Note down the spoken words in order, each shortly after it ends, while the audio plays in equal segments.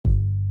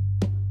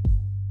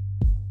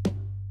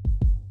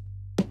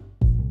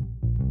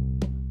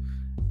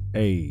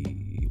Hey,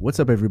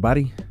 what's up,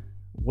 everybody?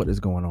 What is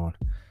going on?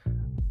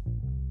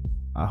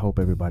 I hope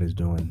everybody's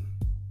doing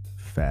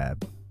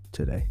fab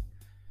today.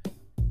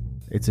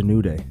 It's a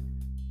new day.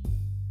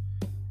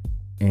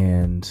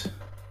 And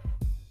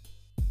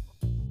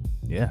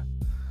yeah,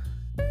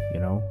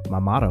 my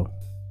motto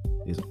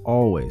is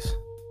always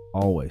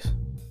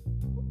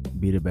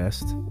be the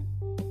best,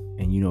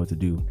 and you know what to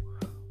do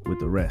with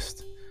the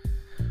rest.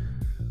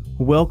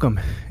 Welcome,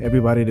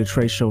 everybody, to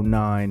Trey Show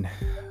 9.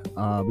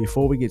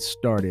 Before we get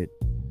started,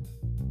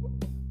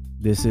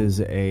 this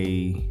is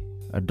a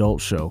adult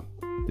show.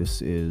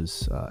 This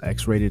is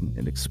X-rated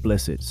and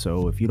explicit.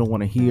 So if you don't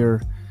want to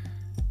hear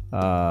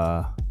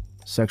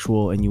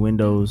sexual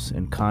innuendos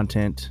and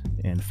content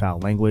and foul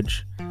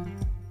language,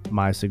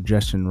 my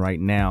suggestion right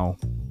now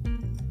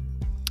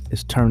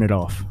is turn it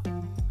off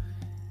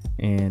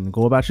and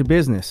go about your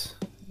business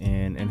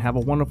and have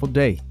a wonderful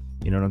day.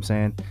 You know what I'm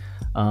saying?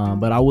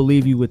 But I will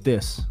leave you with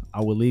this.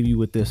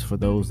 For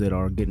those that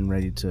are getting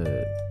ready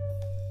to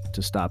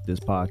stop this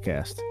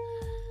podcast.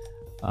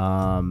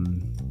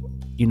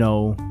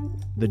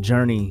 The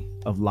journey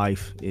of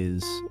life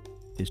is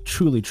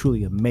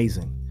truly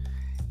amazing.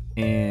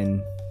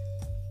 And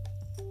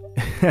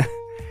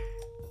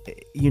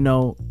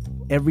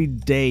every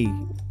day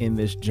in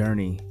this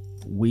journey,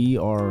 we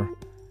are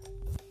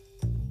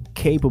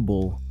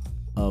capable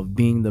of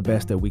being the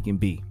best that we can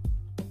be.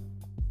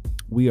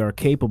 We are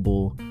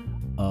capable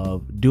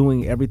of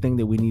doing everything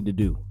that we need to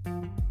do,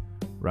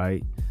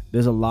 right?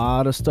 There's a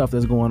lot of stuff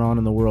that's going on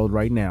in the world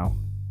right now,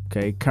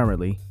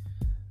 currently,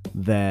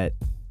 that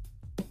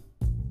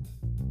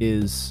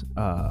is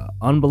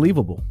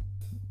unbelievable.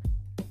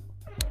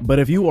 But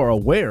if you are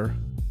aware,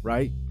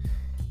 right,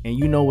 and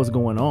you know what's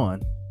going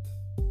on,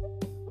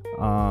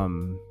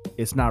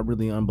 it's not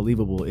really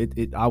unbelievable.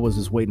 I was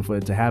just waiting for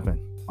it to happen.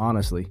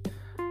 Honestly,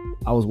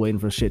 I was waiting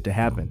for shit to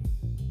happen,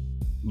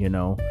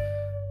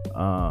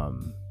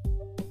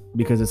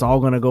 because it's all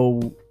gonna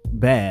go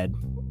bad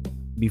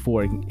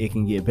before it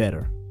can get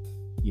better.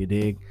 You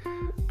dig?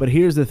 But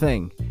here's the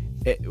thing.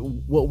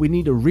 What we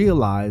need to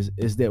realize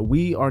is that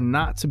we are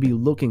not to be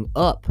looking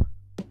up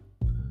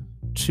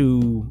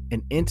to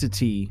an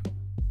entity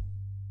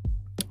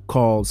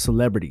called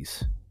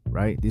celebrities,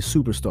 right? These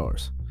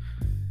superstars.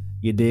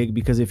 You dig?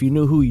 Because if you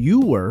knew who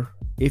you were,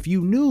 if you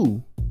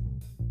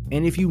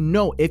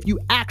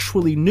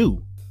actually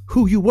knew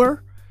who you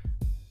were,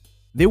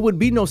 there would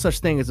be no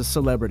such thing as a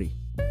celebrity.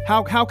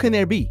 How can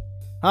there be?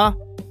 Huh?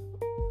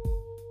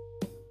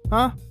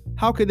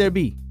 How could there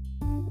be?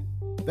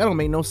 That don't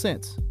make no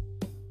sense.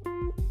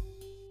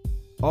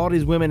 All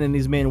these women and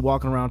these men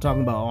walking around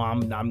talking about,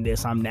 I'm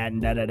this, I'm that,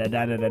 and da da da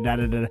da da da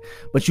da da.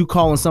 But you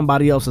calling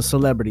somebody else a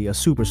celebrity, a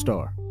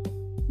superstar?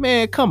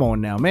 Man, come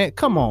on now, man.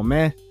 Come on,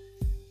 man.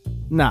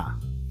 Nah.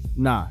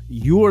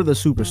 You're the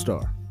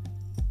superstar.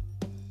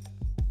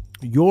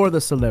 You're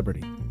the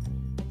celebrity.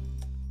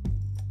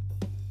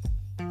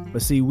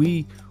 But see,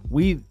 we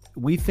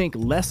think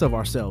less of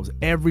ourselves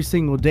every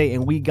single day,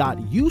 and we got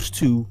used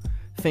to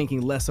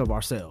thinking less of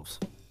ourselves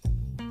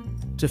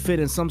to fit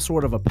in some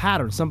sort of a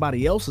pattern,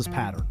 somebody else's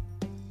pattern.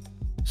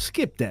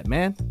 Skip that,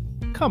 man.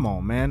 Come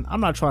on, man. I'm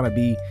not trying to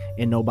be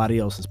in nobody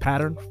else's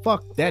pattern.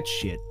 Fuck that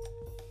shit.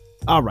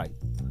 All right,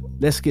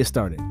 let's get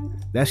started.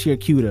 That's your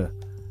cue to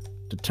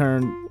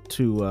turn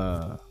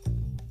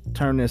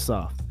this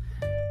off.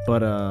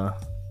 But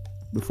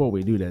before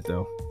we do that,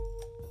 though,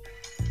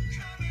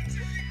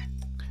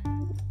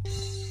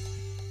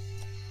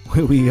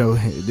 we go.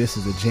 This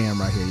is a jam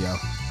right here, y'all.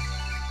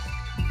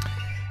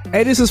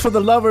 Hey, this is for the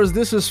lovers.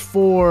 This is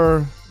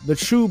for the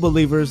true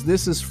believers.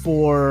 This is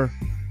for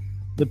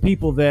the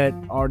people that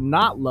are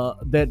not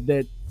love.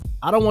 That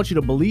I don't want you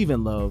to believe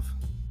in love.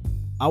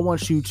 I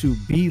want you to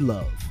be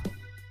love.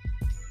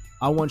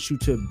 I want you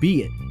to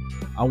be it.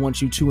 I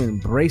want you to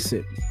embrace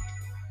it.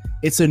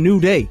 It's a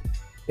new day.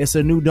 It's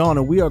a new dawn,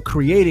 and we are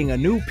creating a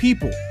new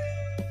people.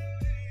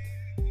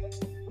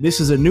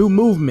 This is a new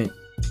movement.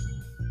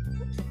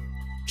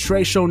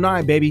 Trey Show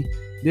 9, baby.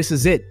 This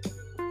is it.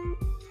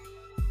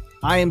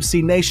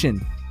 IMC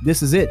Nation.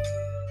 This is it.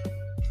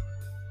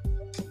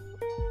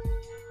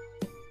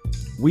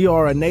 We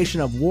are a nation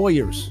of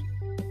warriors,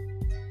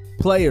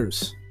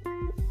 players,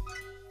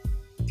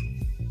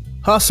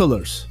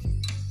 hustlers,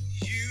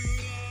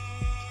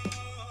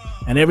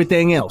 and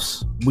everything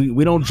else.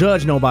 We don't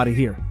judge nobody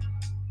here.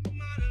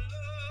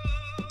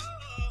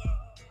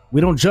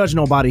 We don't judge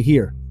nobody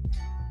here.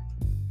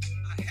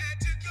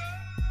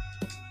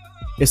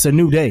 It's a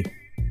new day.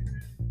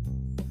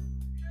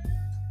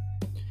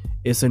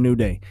 It's a new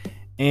day.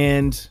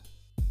 And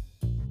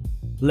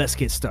let's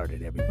get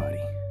started, everybody.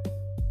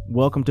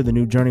 Welcome to the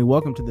new journey.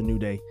 Welcome to the new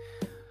day.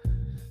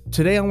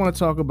 Today I want to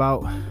talk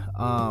about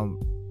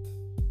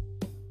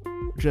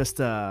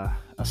just a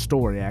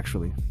story,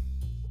 actually.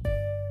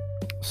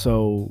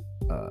 So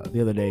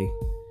the other day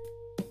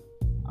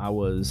I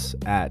was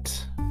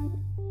at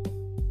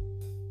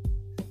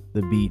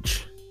the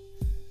beach,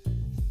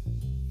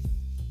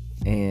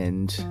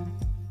 and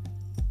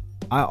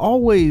I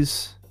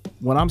always,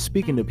 when I'm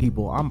speaking to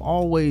people, I'm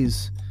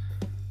always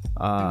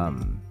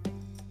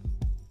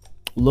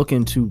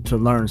looking to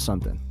learn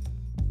something.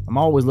 I'm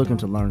always looking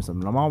to learn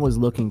something. I'm always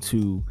looking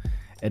to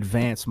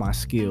advance my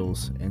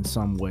skills in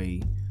some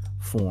way,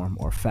 form,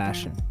 or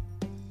fashion.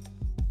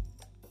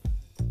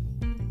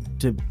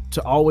 To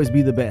always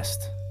be the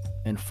best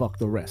and fuck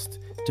the rest.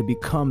 To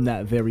become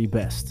that very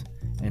best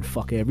and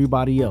fuck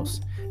everybody else.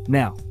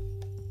 Now,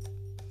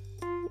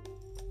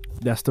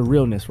 that's the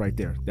realness right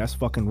there. That's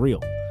fucking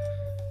real.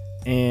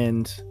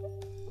 And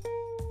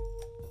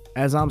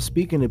as I'm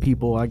speaking to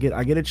people, I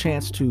get a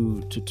chance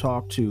to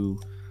talk to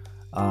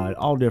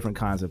all different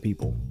kinds of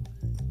people.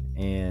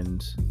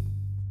 And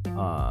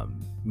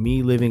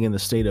me living in the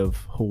state of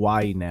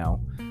Hawaii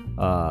now,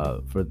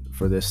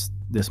 for this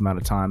amount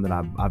of time that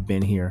I've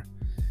been here,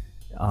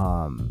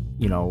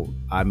 you know,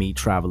 I meet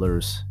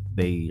travelers.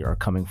 They are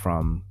coming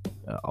from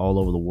all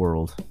over the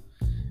world,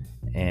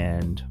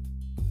 and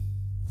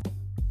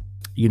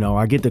you know,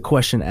 I get the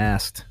question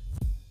asked,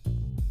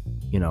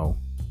 you know,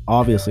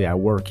 obviously I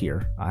work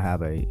here, I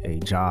have a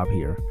job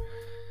here,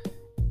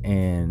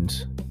 and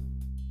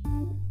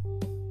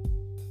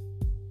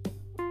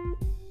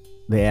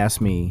they ask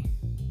me,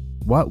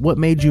 what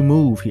made you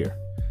move here?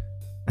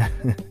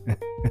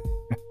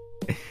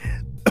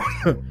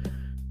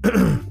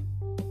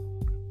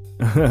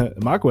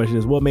 My question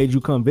is, what made you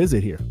come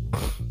visit here?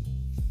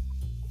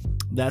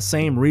 That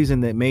same reason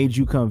that made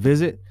you come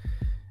visit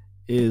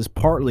is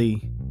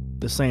partly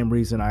the same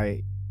reason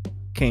I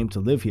came to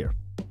live here.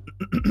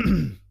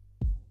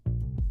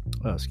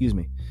 Excuse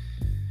me.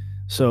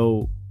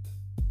 So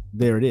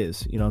there it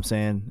is. You know what I'm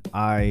saying?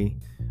 I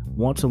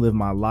want to live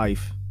my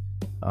life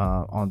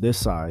on this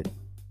side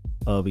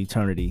of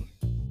eternity,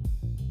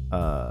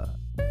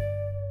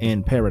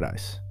 in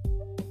paradise.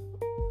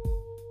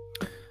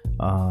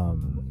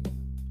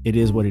 It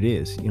is what it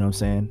is. You know what I'm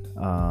saying?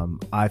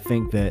 I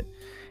think that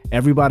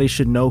everybody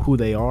should know who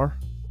they are.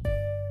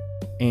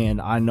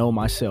 And I know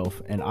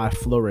myself, and I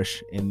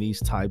flourish in these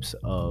types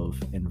of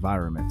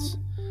environments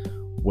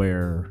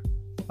where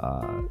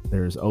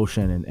there's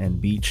ocean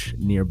and beach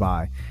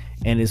nearby.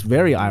 And it's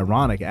very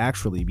ironic,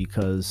 actually,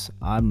 because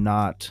I'm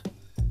not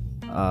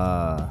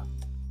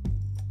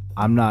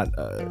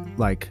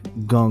like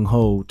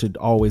gung-ho to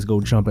always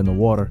go jump in the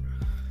water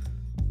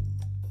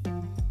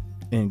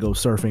and go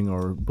surfing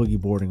or boogie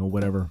boarding or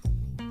whatever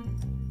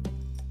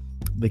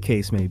the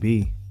case may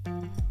be.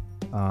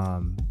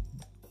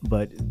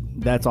 But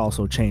that's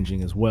also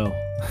changing as well.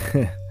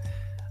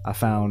 I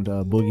found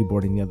boogie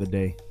boarding the other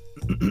day.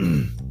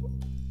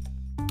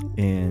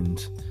 And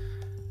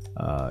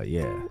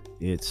yeah,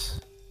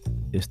 it's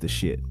the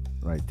shit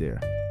right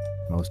there.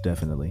 Most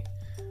definitely.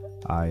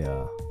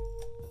 I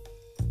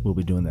will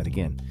be doing that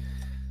again.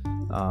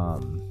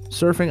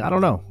 Surfing, I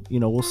don't know. You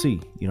know, we'll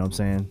see. You know what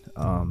I'm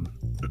saying?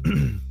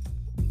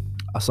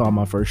 I saw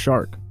my first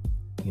shark,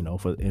 you know,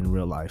 in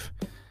real life.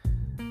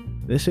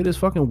 This shit is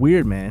fucking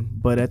weird, man.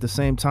 But at the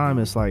same time,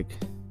 it's like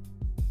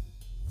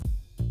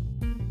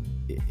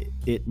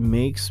it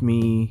makes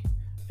me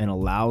and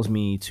allows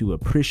me to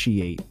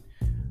appreciate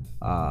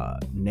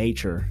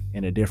nature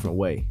in a different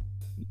way,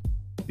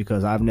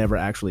 because I've never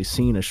actually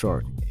seen a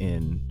shark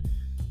in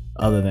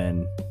other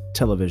than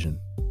television,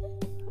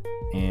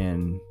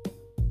 and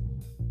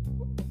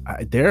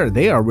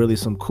they are really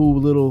some cool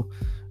little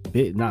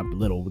bit, not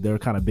little, they're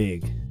kind of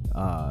big.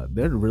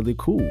 They're really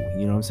cool,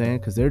 you know what I'm saying?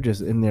 Because they're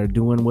just in there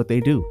doing what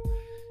they do.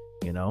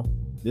 You know,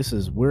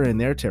 we're in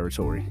their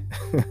territory.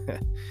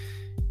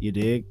 You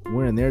dig?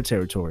 We're in their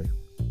territory.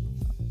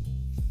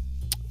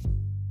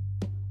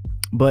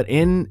 But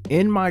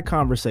in my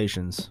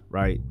conversations,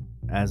 right,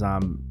 as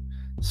I'm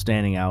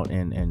standing out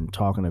and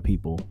talking to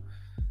people,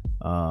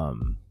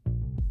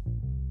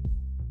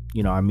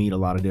 you know, I meet a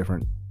lot of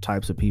different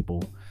types of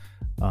people,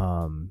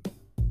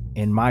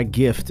 and my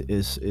gift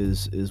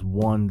is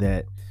one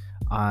that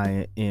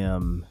I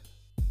am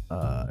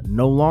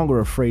no longer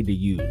afraid to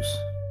use.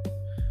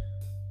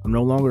 I'm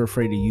no longer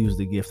afraid to use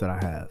the gift that I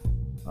have.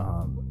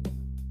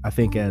 I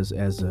think as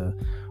a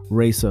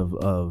race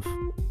of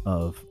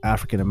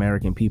African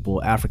American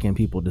people, African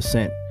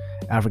descent,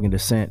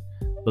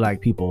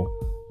 Black people,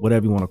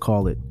 whatever you want to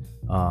call it,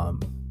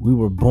 we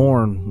were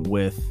born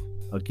with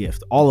a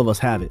gift. All of us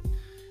have it,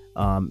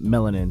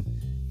 melanin,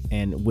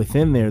 and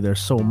within there's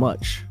so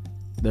much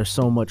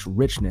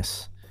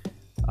richness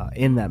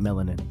in that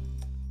melanin.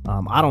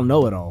 I don't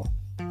know it all,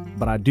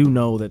 but I do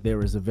know that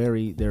there's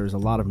a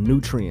lot of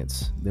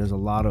nutrients. There's a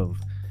lot of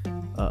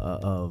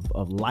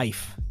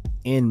life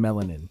in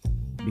melanin,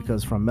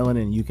 because from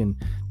melanin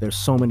there's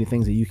so many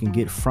things that you can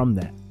get from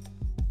that,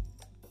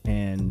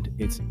 and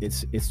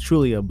it's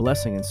truly a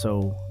blessing. And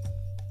so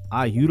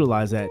I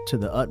utilize that to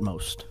the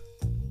utmost.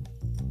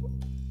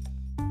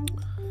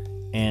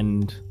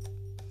 And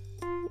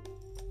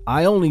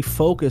I only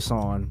focus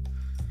on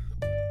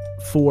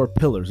 4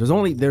 pillars.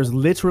 There's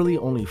literally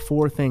only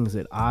 4 things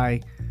that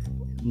I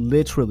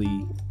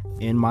literally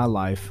in my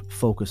life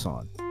focus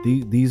on.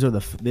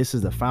 This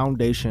is the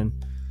foundation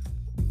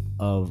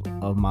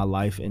of my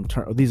life.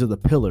 These are the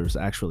pillars,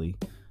 actually,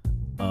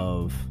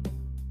 of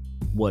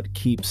what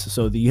keeps.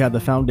 So you have the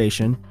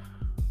foundation,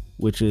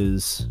 which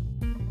is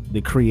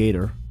the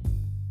creator,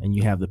 and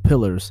you have the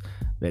pillars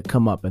that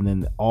come up, and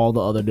then all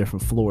the other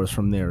different floors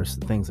from there is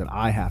the things that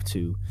I have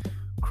to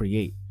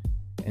create.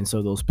 And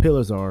so those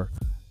pillars are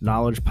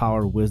knowledge,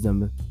 power,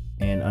 wisdom,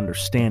 and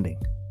understanding.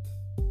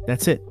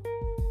 That's it.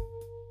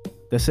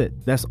 That's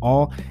it. That's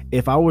all.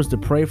 If I was to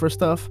pray for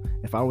stuff,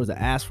 if I was to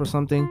ask for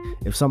something,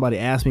 if somebody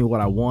asked me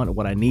what I want,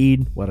 what I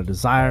need, what I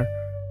desire,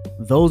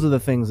 those are the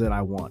things that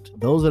I want.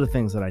 Those are the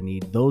things that I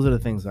need. Those are the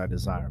things that I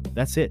desire.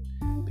 That's it.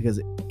 Because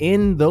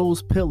in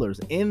those pillars,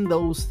 in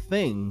those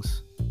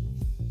things,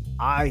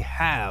 I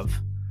have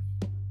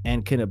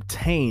and can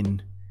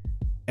obtain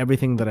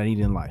everything that I need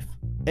in life.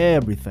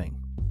 Everything.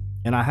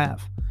 And I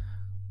have.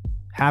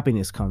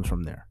 Happiness comes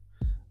from there.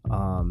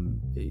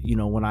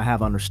 When I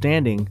have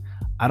understanding,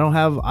 I don't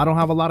have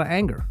a lot of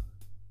anger.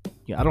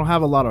 I don't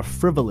have a lot of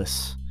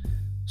frivolous,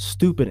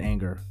 stupid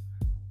anger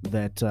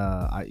that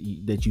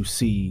you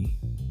see,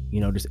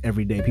 just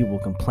everyday people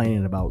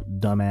complaining about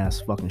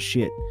dumbass fucking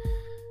shit.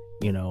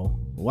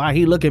 Why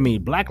he look at me?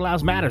 Black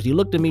Lives Matters. You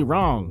looked at me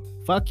wrong.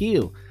 Fuck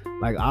you.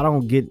 Like, I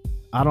don't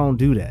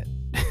do that.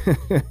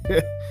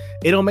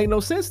 It don't make no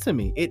sense to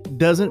me. It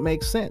doesn't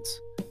make sense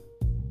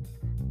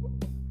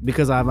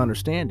because I have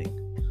understanding.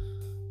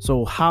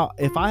 So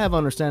if I have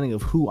understanding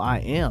of who I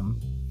am,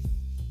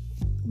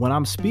 when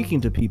I'm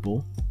speaking to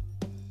people,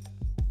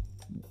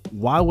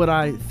 why would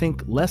I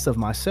think less of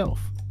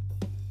myself?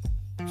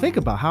 Think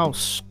about how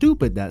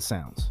stupid that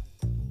sounds.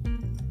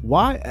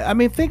 Why? I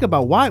mean, think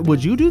about why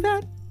would you do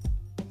that?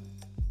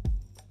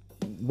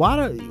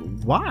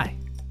 Why?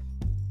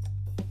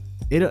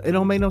 It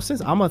don't make no sense.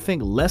 I'm gonna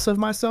think less of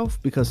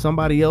myself because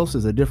somebody else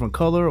is a different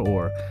color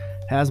or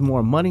has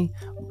more money.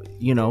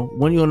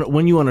 When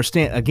you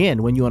understand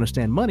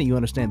money, you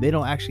understand they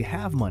don't actually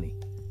have money.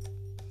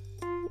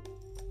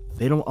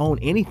 They don't own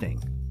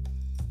anything.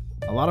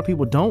 A lot of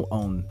people don't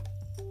own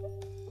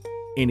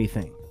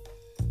anything.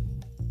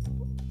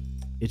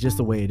 It's just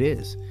the way it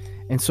is.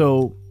 And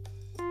so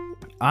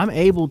I'm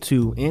able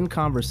to, in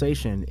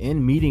conversation,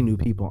 in meeting new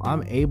people,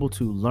 I'm able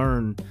to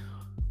learn.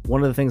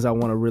 One of the things I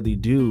want to really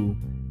do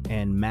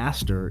and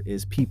master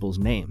is people's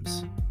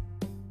names.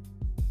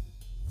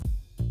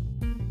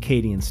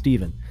 Katie and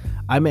Steven.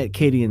 I met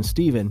Katie and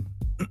Steven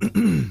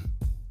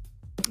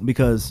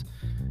because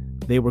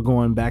they were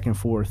going back and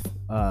forth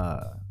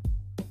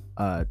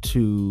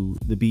to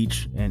the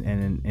beach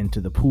and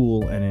into the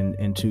pool and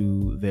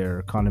into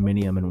their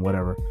condominium and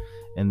whatever,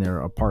 in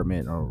their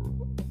apartment or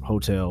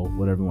hotel,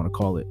 whatever you want to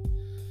call it.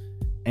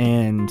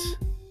 And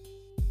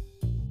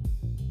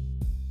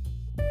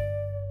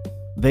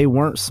they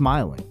weren't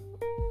smiling.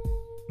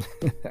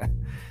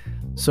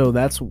 So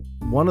that's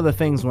one of the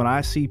things when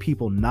I see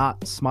people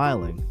not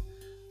smiling,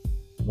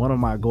 one of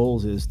my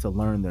goals is to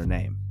learn their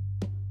name.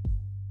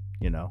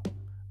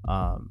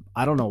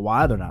 I don't know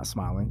why they're not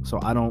smiling, so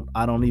I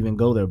don't even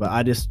go there, but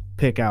I just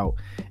pick out,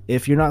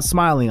 if you're not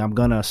smiling, I'm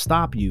gonna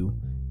stop you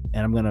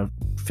and I'm gonna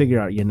figure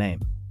out your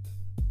name,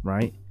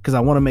 right? Because I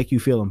want to make you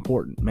feel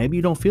important. Maybe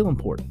you don't feel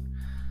important.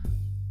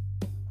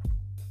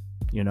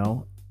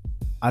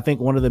 I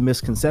think one of the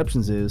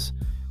misconceptions is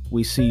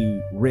we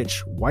see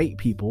rich white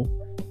people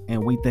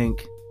and we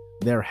think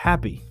they're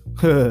happy.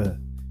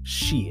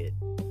 Shit.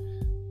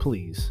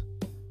 Please.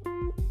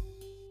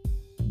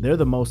 They're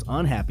the most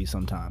unhappy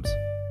sometimes.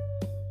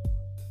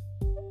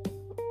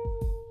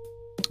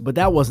 But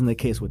that wasn't the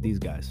case with these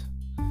guys.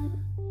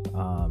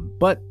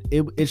 But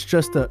it's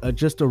just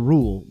a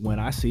rule. When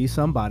I see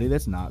somebody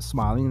that's not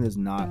smiling, that's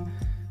not,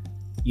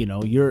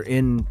 you're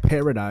in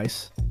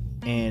paradise,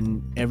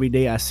 and every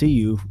day I see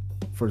you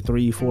for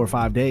 3, 4,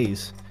 5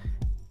 days,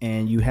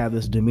 and you have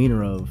this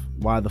demeanor of,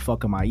 why the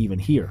fuck am I even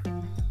here?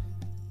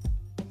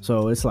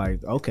 So it's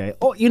like, okay.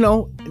 Oh,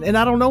 and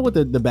I don't know what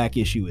the back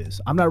issue is.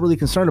 I'm not really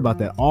concerned about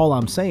that. All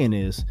I'm saying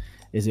is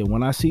that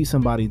when I see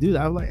somebody do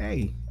that, I'm like,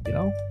 hey,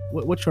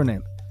 what's your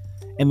name?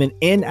 And then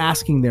in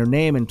asking their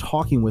name and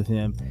talking with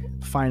them,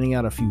 finding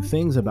out a few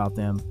things about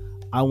them,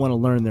 I want to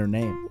learn their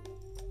name.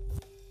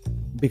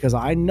 Because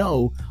I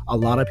know a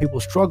lot of people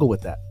struggle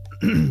with that.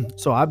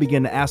 So I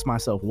begin to ask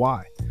myself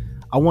why.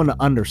 I want to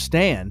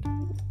understand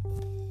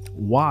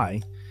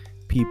why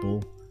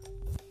people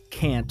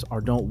can't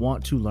or don't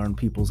want to learn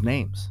people's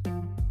names.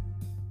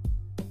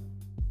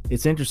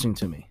 It's interesting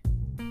to me.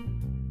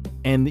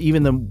 And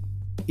even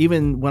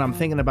when I'm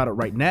thinking about it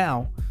right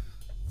now,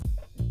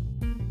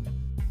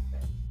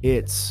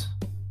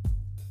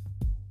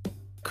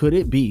 could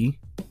it be,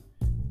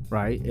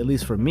 right? At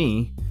least for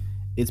me,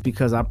 it's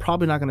because I'm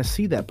probably not going to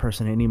see that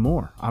person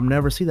anymore. I'll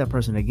never see that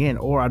person again.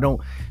 Or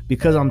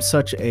because I'm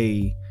such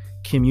a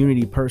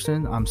community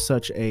person, I'm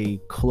such a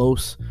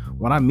close,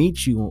 when I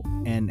meet you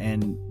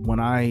and when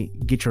I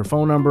get your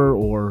phone number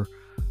or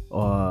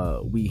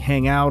we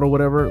hang out or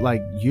whatever,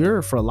 like,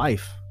 you're for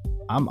life.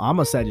 I'm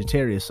a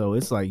Sagittarius, so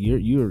it's like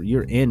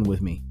you're in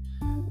with me.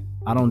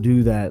 I don't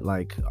do that.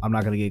 Like, I'm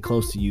not going to get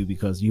close to you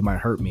because you might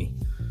hurt me.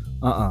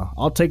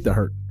 I'll take the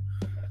hurt.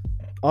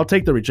 I'll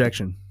take the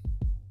rejection.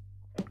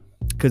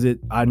 because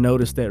I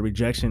noticed that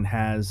rejection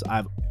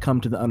I've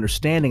come to the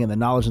understanding and the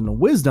knowledge and the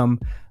wisdom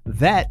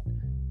that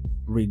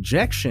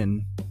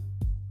rejection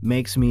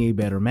makes me a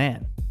better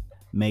man,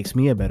 makes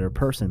me a better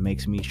person,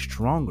 makes me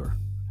stronger,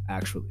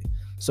 actually.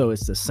 So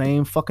it's the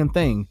same fucking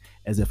thing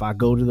as if I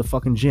go to the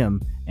fucking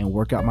gym and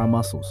work out my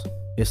muscles.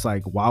 It's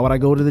like, why would I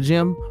go to the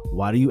gym?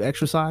 Why do you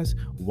exercise?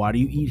 Why do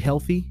you eat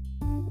healthy?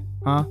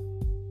 Huh?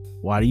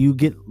 Why do you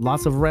get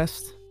lots of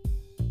rest?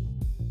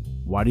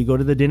 Why do you go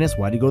to the dentist?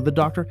 Why do you go to the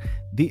doctor?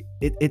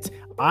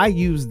 I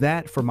use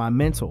that for my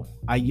mental.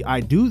 I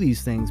do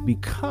these things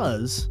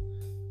because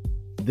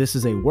this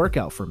is a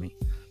workout for me.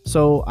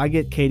 So I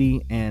get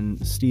Katie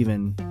and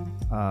Steven,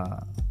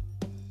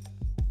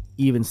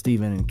 even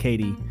Steven and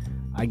Katie,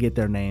 I get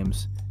their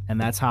names, and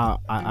that's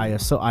how I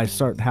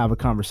start to have a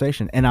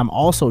conversation. And I'm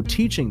also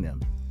teaching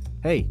them,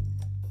 hey,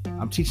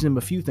 I'm teaching them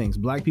a few things.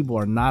 Black people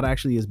are not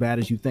actually as bad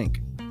as you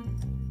think.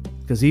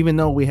 Because even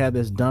though we have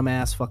this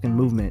dumbass fucking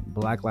movement,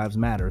 Black Lives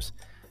Matters,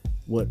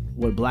 what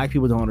black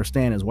people don't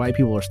understand is white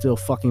people are still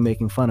fucking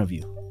making fun of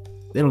you.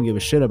 They don't give a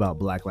shit about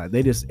Black Lives.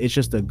 It's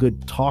just a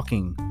good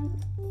talking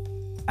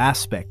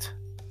aspect.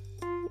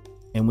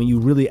 And when you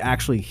really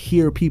actually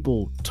hear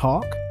people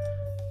talk,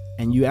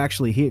 and you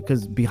actually hear,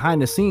 because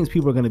behind the scenes,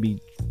 people are going to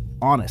be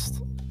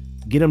honest.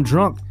 Get them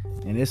drunk,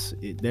 and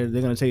they're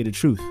going to tell you the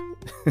truth.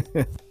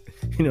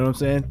 You know what I'm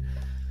saying?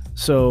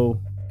 So,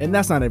 and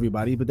that's not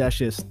everybody, but that's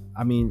just,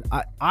 I mean,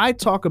 I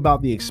talk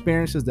about the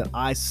experiences that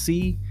I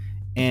see,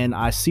 and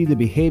I see the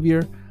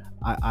behavior.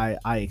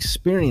 I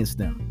experience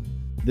them.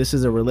 This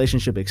is a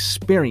relationship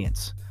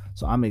experience.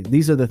 So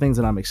these are the things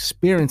that I'm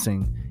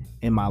experiencing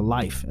in my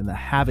life and that I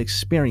have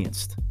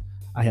experienced.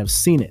 I have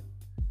seen it.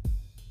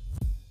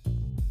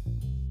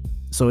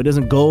 So it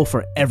doesn't go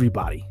for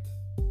everybody.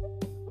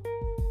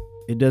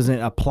 It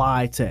doesn't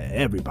apply to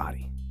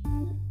everybody.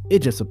 It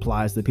just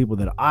applies to people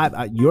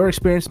that your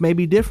experience may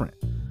be different.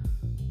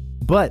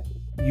 But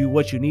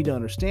what you need to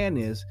understand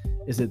is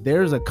that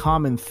there's a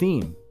common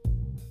theme.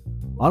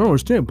 I don't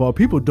understand, Paul.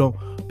 People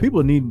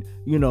need,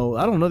 I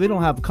don't know. They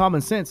don't have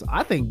common sense.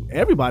 I think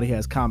everybody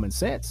has common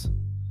sense.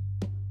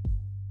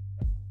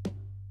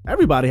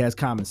 Everybody has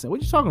common sense. What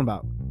are you talking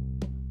about?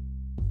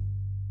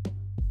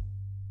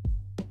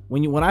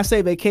 When I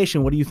say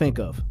vacation, what do you think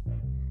of?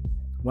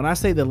 When I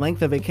say the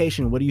length of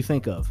vacation, what do you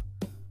think of?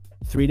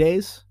 3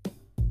 days?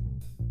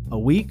 A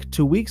week?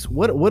 2 weeks?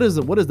 What is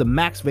the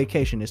max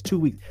vacation? It's 2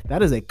 weeks.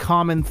 That is a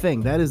common thing.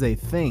 That is a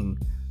thing.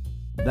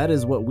 That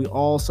is what we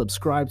all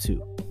subscribe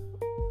to.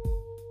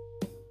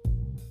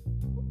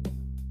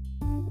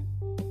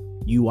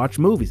 You watch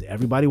movies.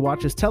 Everybody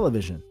watches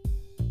television.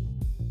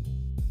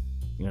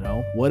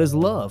 What is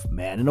love?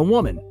 Man and a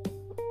woman.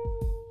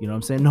 You know what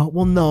I'm saying?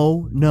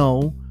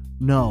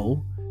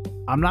 No.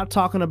 I'm not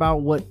talking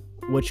about what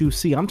you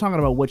see. I'm talking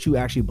about what you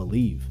actually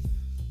believe.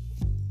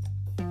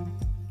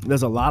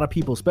 There's a lot of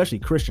people, especially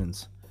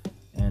Christians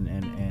and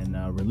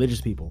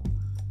religious people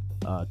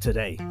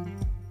today.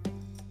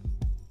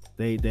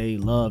 They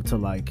love to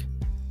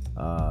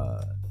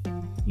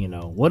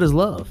what is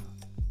love?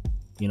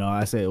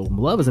 I say, well,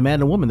 love is a man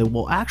and a woman.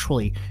 Well,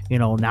 actually,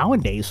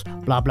 nowadays,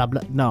 blah, blah,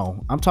 blah.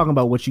 No, I'm talking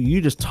about what you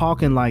just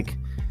talking like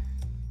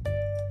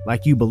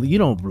you believe. You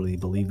don't really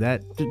believe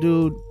that,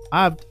 dude.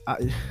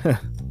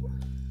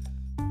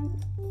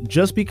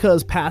 Just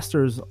because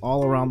pastors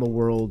all around the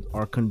world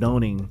are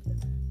condoning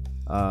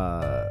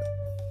the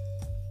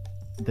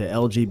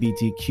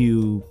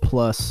LGBTQ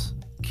plus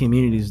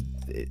communities,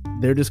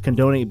 they're just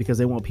condoning it because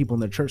they want people in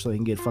their church so they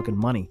can get fucking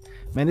money.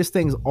 Man, this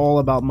thing's all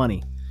about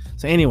money.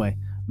 So anyway,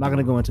 I'm not going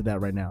to go into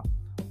that right now,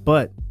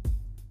 but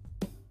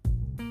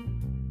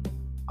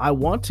I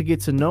want to get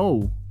to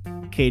know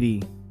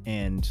Katie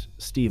and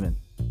Steven,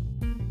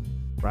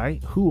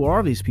 right? Who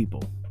are these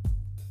people?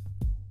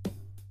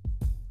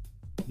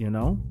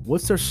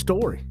 What's their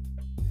story?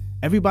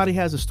 Everybody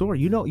has a story.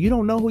 You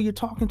don't know who you're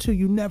talking to.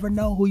 You never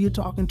know who you're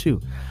talking to.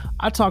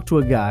 I talked to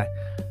a guy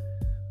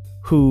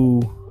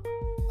who,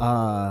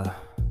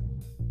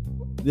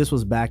 this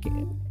was back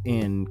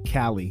in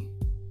Cali,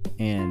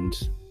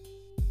 and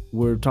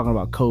we're talking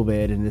about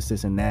COVID and this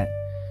and that.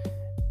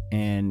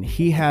 And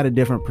he had a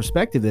different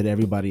perspective that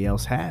everybody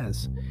else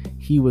has.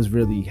 He was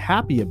really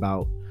happy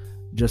about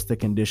just the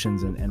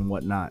conditions and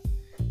whatnot.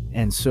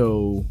 And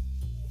so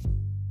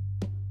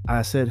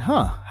I said,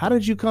 how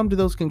did you come to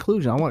those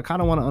conclusions? I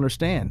kind of want to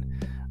understand.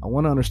 I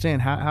want to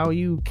understand how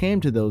you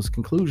came to those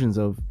conclusions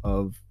of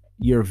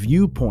your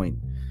viewpoint,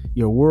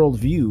 your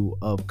worldview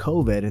of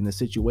COVID and the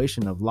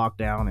situation of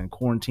lockdown and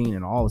quarantine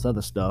and all this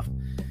other stuff.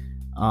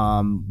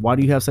 Why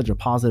do you have such a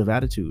positive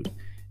attitude?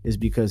 Is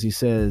because he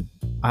said,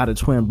 I had a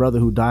twin brother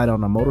who died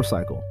on a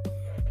motorcycle.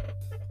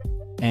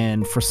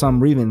 And for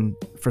some reason,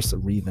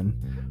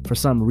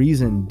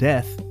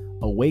 death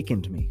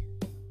awakened me.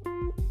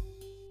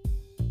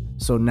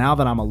 So now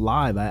that I'm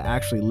alive, I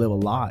actually live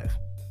alive.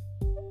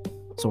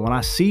 So when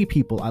I see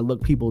people, I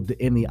look people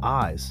in the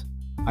eyes.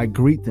 I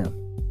greet them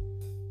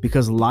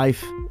because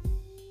life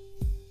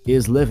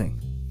is living.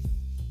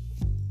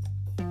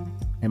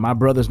 And my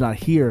brother's not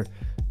here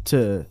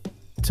to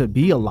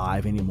be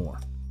alive anymore.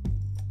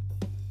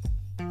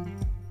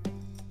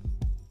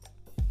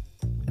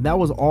 And that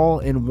was all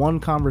in one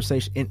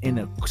conversation, in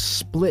a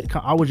split.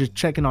 I was just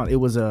checking on,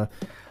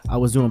 I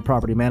was doing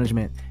property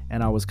management,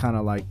 and I was kind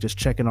of like just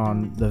checking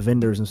on the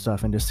vendors and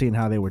stuff and just seeing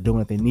how they were doing,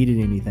 if they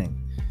needed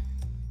anything.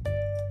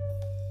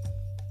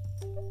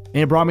 And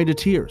it brought me to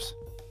tears.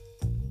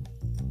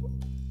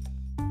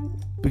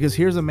 Because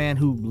here's a man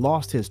who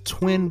lost his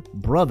twin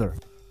brother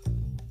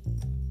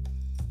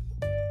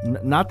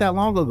not that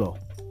long ago.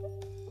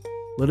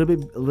 A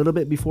little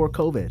bit before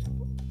COVID.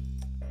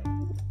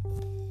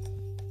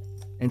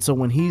 And so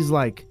when he's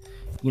like,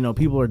 you know,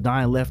 people are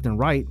dying left and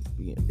right,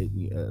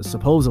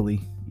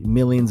 supposedly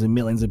millions and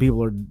millions of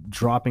people are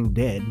dropping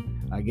dead,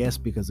 I guess,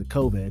 because of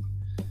COVID.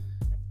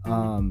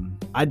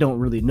 I don't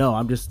really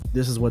know.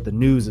 This is what the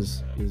news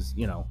is,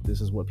 you know,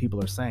 this is what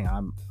people are saying.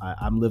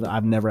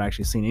 I've never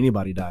actually seen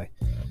anybody die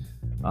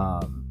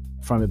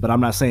from it, but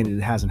I'm not saying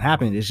it hasn't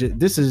happened. It's just,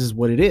 this is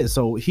what it is.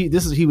 So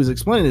he was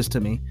explaining this to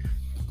me,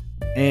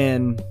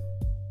 and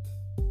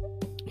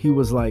he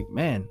was like,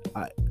 man,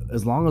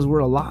 as long as we're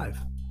alive,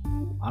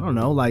 I don't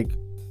know, like,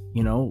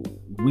 you know,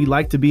 we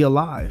like to be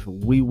alive.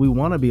 We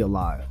want to be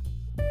alive.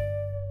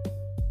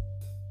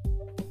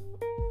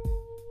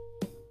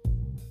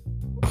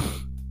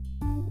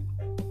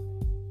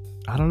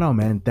 I don't know,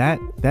 man.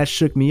 That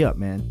shook me up,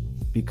 man,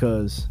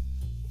 because,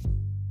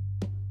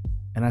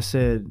 and I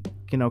said,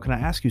 you know, can I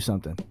ask you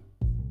something?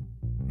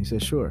 He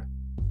said, sure.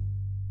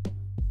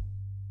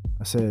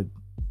 I said,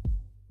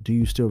 do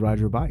you still ride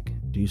your bike?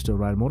 Do you still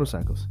ride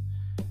motorcycles?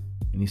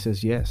 And he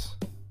says, yes.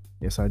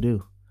 Yes, I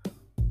do.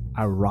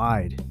 I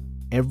ride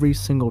every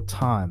single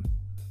time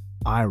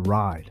I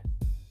ride.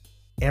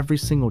 Every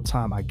single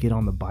time I get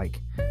on the bike.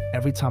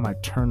 Every time I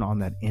turn on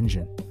that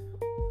engine.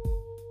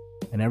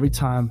 And every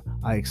time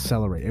I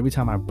accelerate, every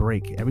time I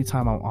brake, every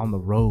time I'm on the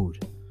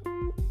road,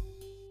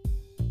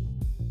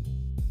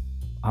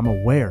 I'm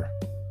aware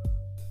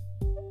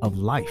of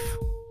life.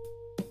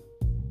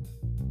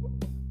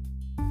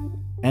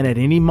 And at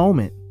any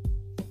moment,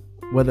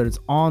 whether it's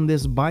on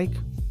this bike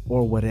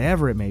or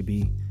whatever it may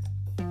be,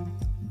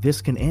 this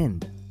can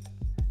end.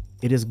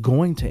 It is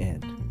going to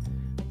end.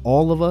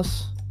 All of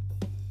us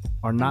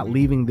are not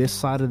leaving this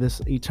side of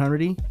this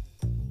eternity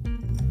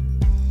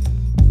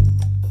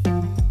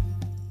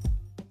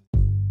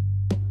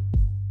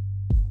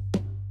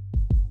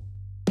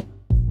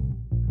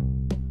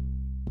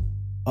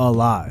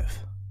alive.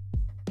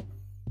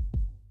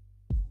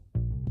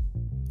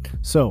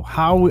 So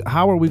how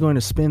are we going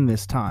to spend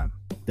this time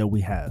that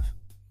we have?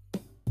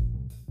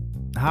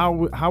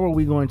 How are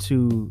we going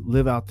to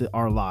live out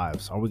our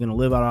lives? Are we going to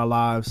live out our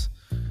lives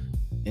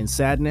in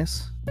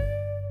sadness?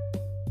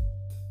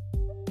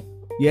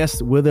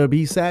 Yes, will there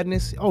be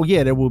sadness? Oh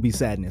yeah, there will be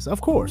sadness. Of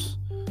course.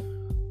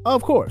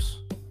 Of course.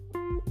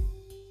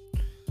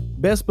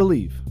 Best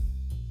believe.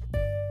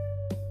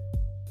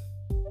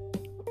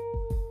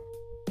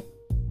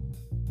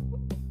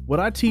 What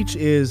I teach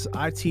is,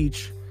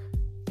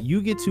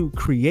 you get to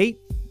create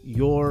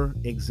your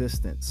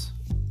existence.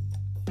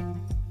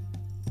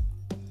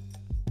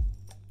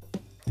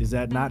 Is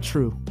that not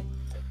true?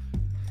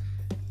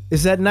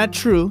 Is that not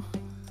true?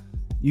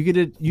 You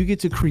get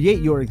to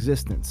create your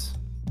existence.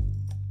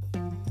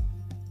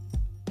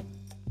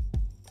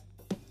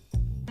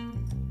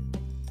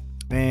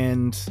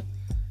 And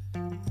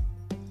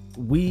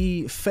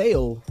we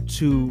fail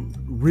to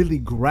really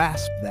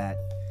grasp that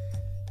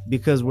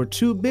because we're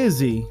too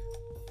busy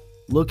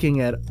looking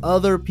at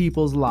other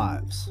people's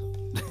lives.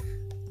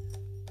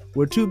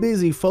 We're too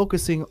busy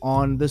focusing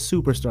on the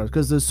superstars,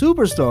 because the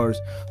superstars,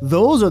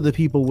 those are the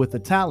people with the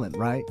talent,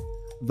 right?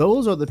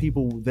 Those are the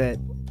people that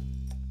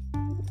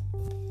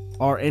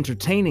are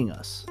entertaining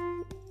us.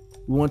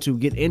 We want to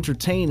get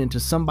entertained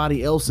into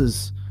somebody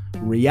else's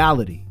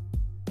reality.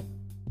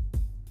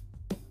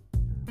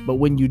 But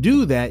when you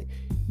do that,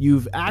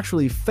 you've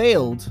actually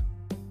failed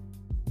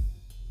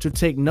to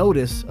take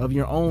notice of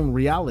your own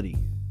reality.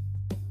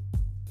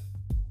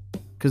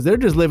 Because they're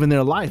just living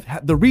their life.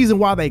 The reason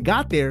why they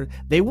got there,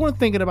 they weren't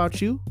thinking about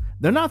you.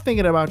 They're not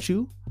thinking about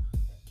you.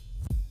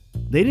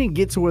 They didn't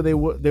get to where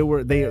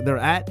they're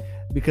at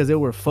because they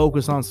were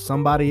focused on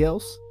somebody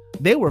else.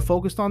 They were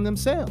focused on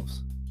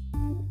themselves.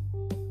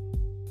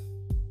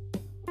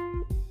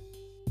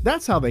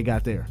 That's how they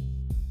got there.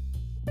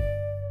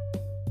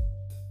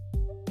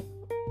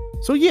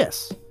 So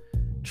yes,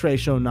 Trey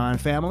Show 9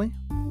 family.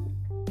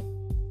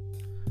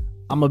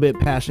 I'm a bit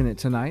passionate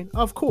tonight,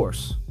 of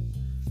course.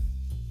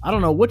 I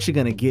don't know what you're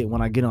going to get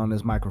when I get on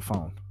this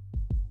microphone.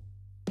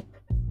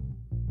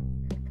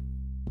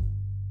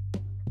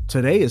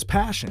 Today is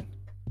passion.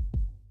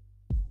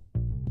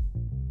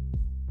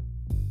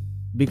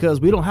 Because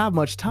we don't have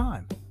much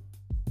time.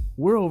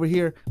 We're over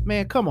here,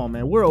 man, come on,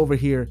 man. We're over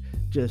here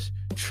just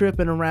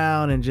tripping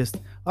around and just,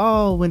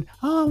 I want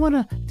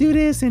to do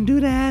this and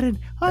do that. And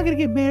I'm going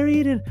to get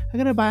married and I'm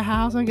going to buy a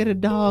house. I'm going to get a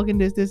dog and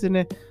this and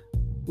that.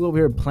 We're over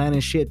here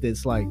planning shit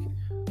that's like,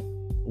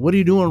 what are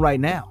you doing right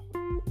now?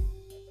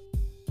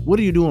 What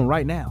are you doing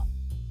right now?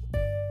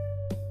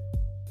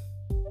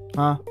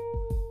 Huh?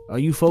 Are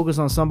you focused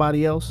on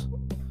somebody else?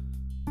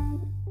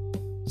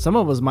 Some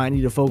of us might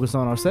need to focus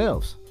on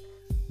ourselves,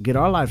 get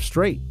our life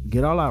straight,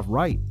 get our life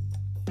right.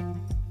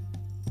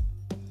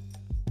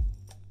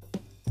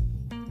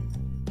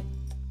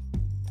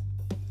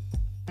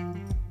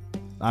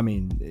 I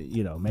mean,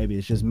 maybe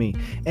it's just me.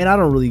 And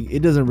it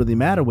doesn't really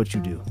matter what you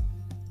do.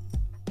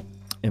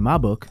 In my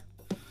book,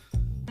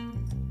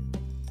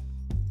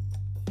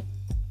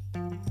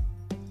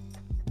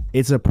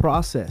 it's a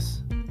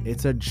process.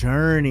 It's a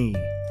journey.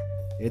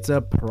 It's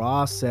a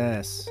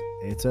process.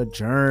 It's a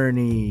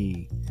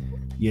journey.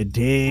 You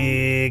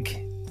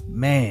dig?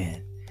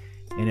 Man.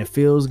 And it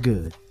feels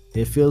good.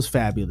 It feels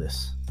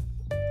fabulous.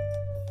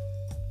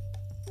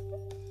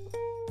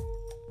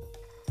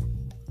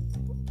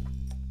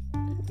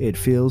 It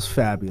feels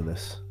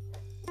fabulous.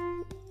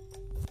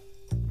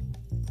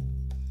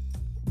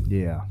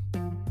 Yeah.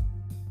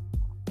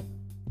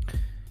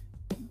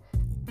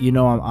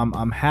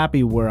 I'm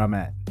happy where I'm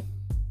at.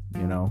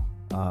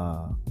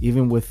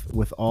 Even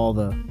with all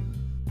the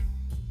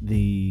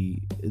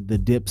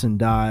dips and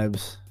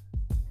dives,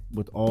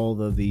 with all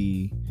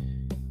the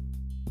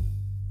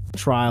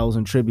trials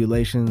and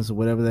tribulations,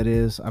 whatever that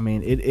is. I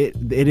mean,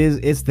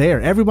 it's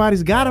there.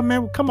 Everybody's got them,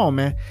 man. Come on,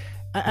 man.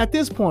 At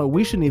this point,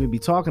 we shouldn't even be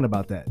talking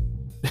about that.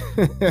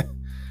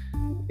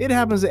 It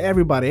happens to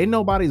everybody. Ain't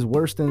nobody's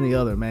worse than the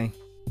other, man.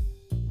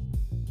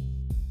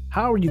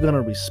 How are you going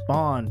to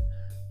respond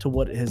to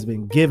what has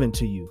been given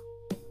to you?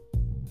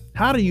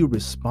 How do you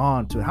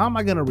respond to it? How am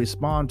I going to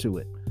respond to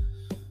it?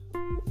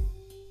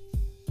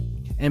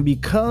 And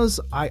because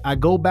I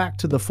go back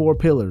to the 4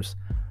 pillars: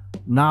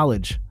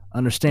 knowledge,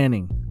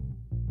 understanding,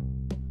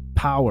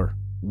 power,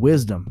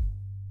 wisdom.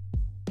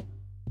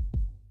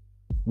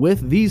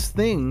 With these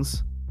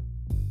things,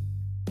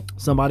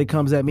 somebody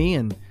comes at me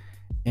and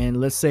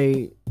let's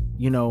say,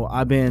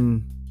 I've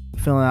been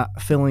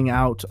filling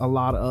out a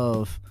lot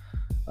of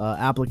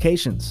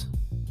applications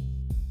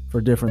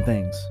for different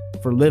things,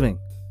 for living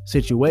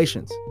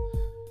situations.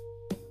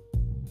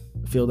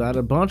 Filled out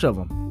a bunch of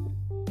them.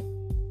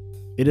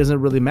 It doesn't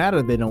really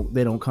matter. They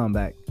don't come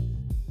back.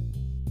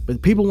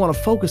 But people want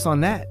to focus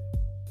on that.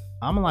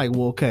 I'm like,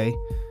 well, okay.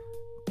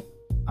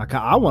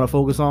 I want to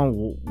focus on,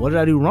 what did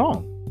I do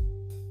wrong?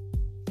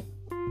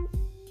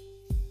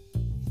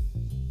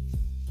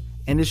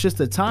 And it's just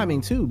the timing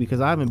too,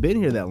 because I haven't been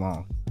here that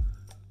long.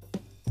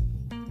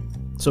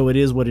 So it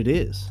is what it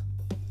is.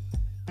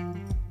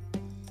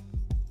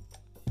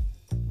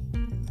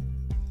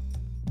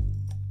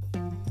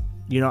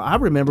 I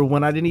remember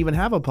when I didn't even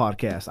have a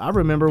podcast. I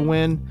remember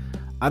when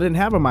I didn't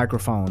have a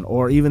microphone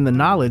or even the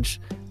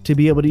knowledge to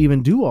be able to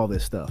even do all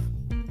this stuff.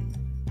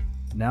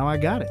 Now I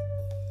got it.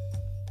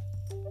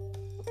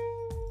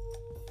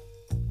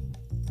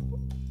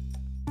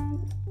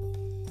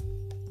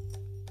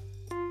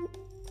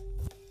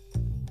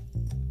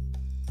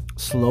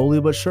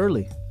 Slowly but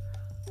surely.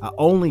 I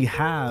only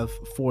have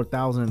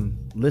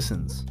 4,000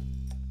 listens.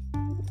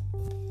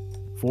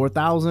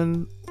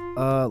 4,000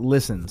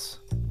 listens.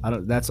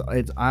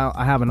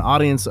 I have an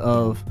audience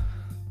of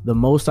the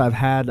most I've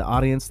had. The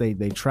audience, they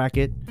track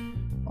it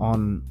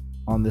on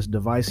this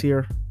device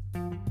here.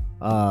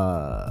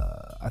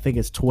 I think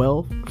it's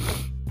 12.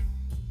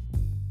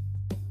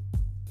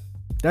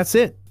 That's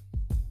it.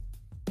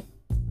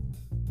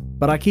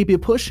 But I keep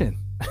it pushing.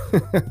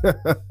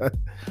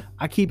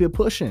 I keep it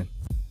pushing.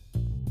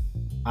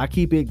 I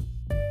keep it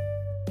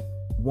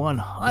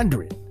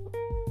 100,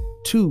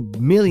 2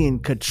 million,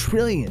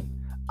 quadrillion.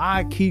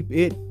 I keep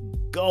it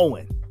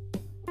going.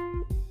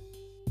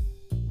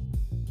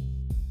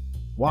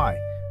 Why?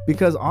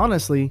 Because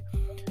honestly,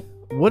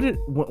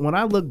 when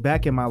I look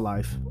back in my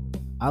life,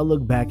 I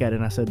look back at it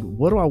and I said,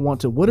 what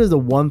is the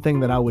one thing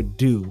that I would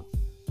do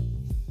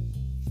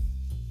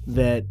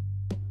that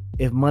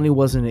if money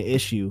wasn't an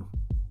issue,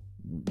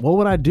 what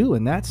would I do?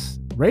 And that's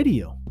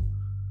radio.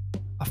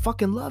 I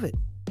fucking love it.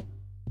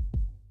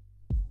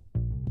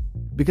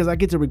 Because I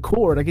get to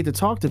record, I get to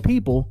talk to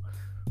people,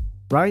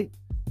 right?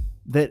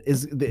 That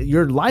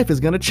your life is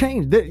going to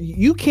change.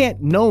 You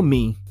can't know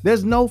me.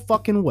 There's no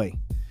fucking way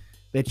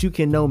that you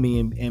can know me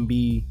and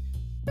be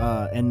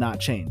and not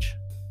change.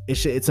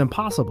 It's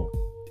impossible.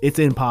 It's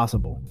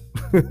impossible.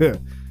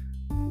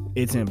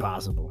 It's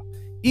impossible.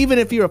 Even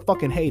if you're a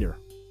fucking hater.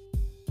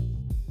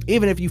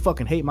 Even if you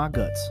fucking hate my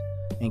guts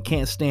and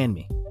can't stand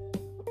me.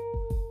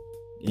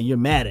 And you're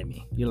mad at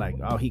me. You're like,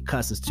 oh, he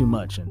cusses too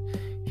much and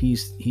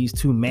he's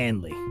too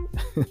manly.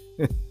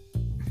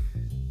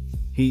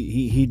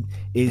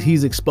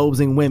 He's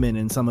exposing women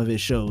in some of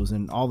his shows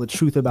and all the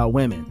truth about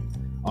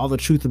women, all the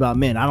truth about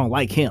men. I don't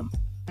like him.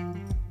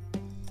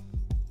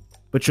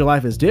 But your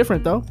life is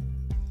different though.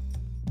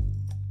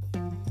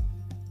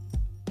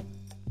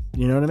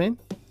 You know what I mean?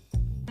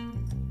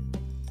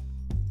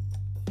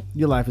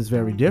 Your life is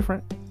very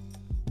different.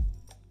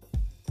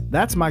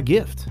 That's my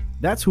gift.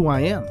 That's who I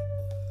am.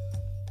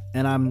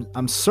 And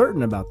I'm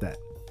certain about that.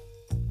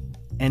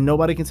 And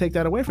nobody can take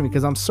that away from me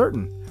because I'm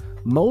certain.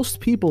 Most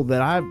people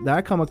that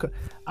I come across,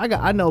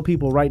 I know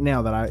people right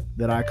now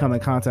that I come in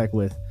contact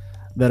with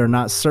that are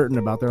not certain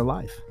about their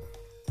life.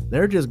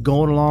 They're just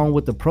going along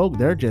with the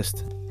program.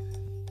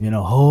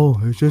 Oh,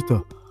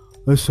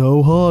 it's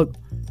so hot.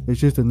 It's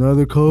just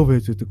another COVID.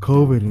 It's just the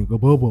COVID. And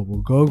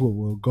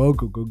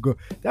go.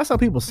 That's how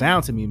people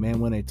sound to me, man,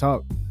 when they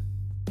talk.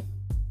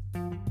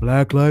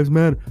 Black Lives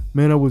Matter.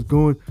 Man, I was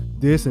going,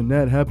 this and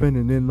that happened.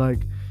 And then,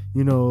 like,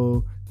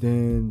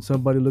 then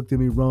somebody looked at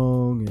me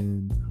wrong.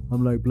 And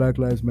I'm like, Black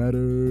Lives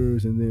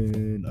Matters. And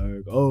then,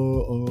 like,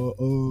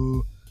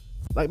 oh.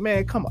 Like,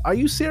 man, come on. Are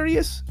you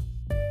serious?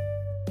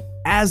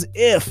 As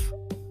if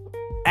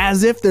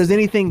there's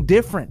anything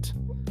different.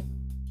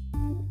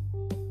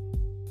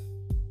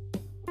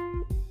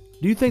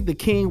 Do you think the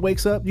king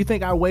wakes up? Do you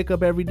think I wake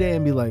up every day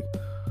and be like,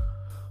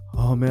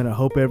 oh man, I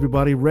hope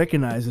everybody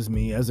recognizes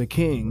me as a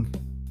king?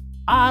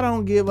 I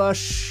don't give a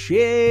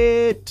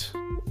shit.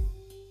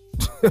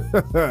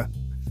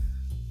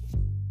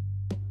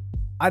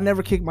 I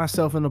never kick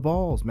myself in the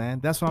balls, man.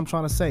 That's what I'm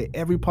trying to say.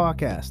 Every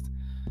podcast.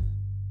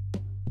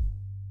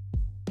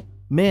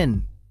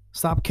 Men,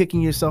 stop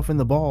kicking yourself in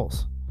the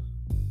balls.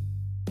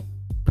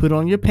 Put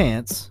on your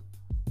pants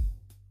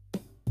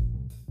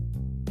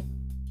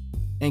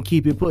and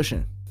keep it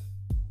pushing.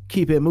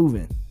 Keep it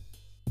moving.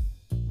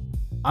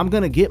 I'm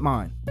going to get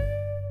mine.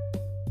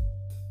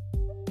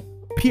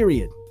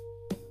 Period.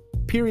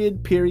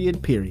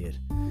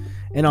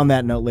 And on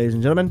that note, ladies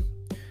and gentlemen,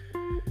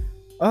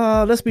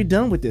 let's be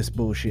done with this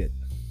bullshit.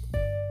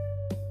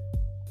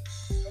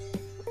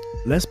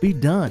 Let's be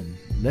done.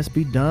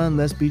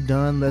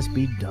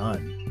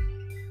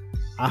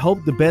 I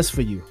hope the best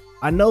for you.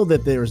 I know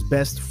that there's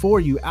best for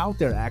you out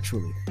there,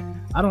 actually.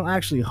 I don't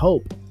actually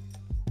hope.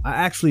 I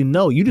actually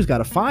know. You just got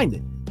to find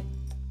it.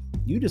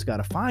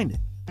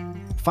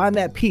 Find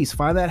that peace.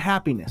 Find that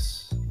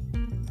happiness.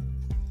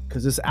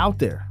 Because it's out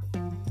there.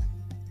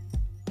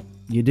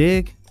 You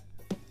dig?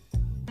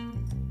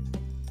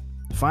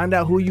 Find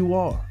out who you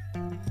are.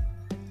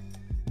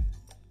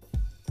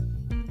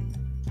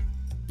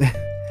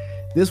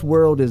 This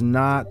world is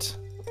not...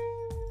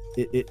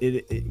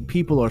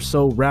 people are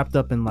so wrapped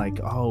up in like,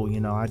 oh,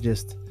 I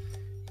just,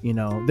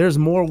 there's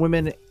more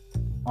women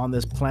on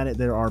this planet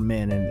there are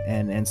men,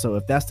 and so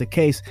if that's the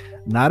case,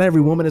 not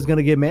every woman is going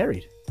to get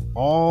married.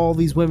 All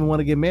these women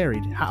want to get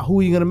married. Who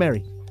are you going to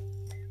marry?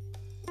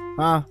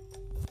 Huh?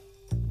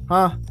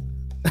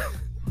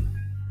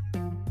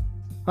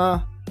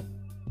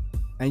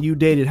 And you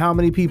dated how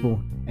many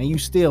people and you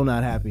still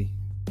not happy?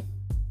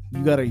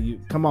 You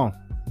come on.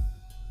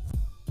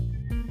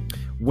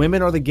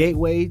 Women are the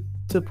gateway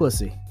to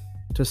pussy,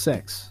 to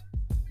sex.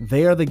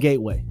 They are the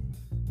gateway.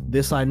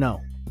 This I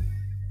know.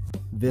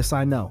 This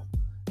I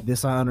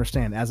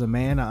understand. As a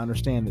man, I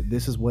understand that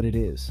this is what it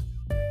is.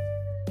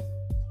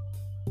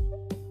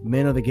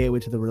 Men are the gateway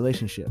to the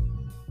relationship.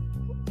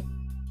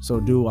 So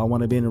do I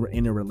want to be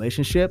in a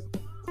relationship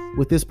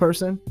with this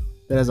person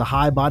that has a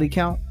high body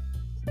count?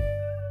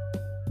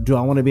 Do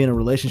I want to be in a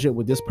relationship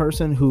with this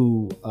person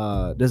who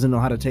doesn't know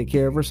how to take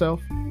care of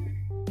herself?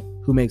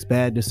 Who makes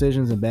bad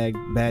decisions and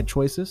bad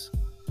choices?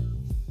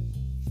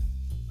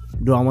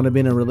 Do I want to be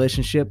in a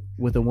relationship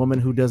with a woman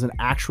who doesn't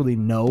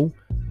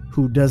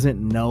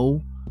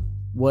know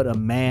what a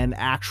man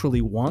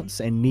actually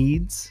wants and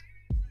needs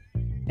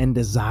and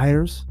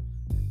desires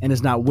and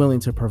is not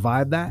willing to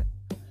provide that?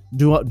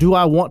 Do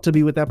I want to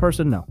be with that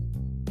person? No,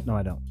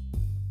 I don't.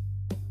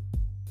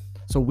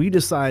 So we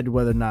decide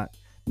whether or not.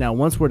 Now,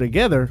 once we're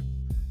together,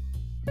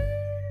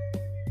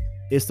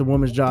 it's the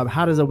woman's job.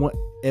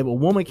 If a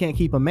woman can't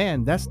keep a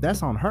man,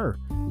 that's on her.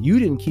 You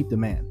didn't keep the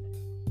man.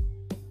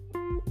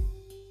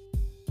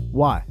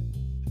 Why?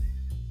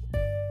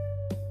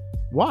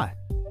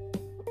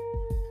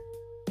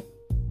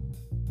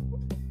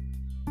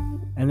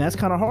 And that's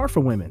kind of hard for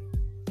women.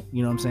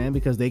 You know what I'm saying?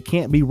 Because they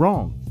can't be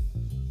wrong.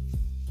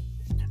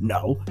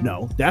 No,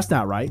 that's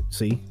not right.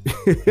 See?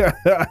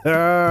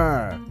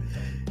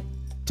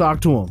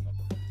 Talk to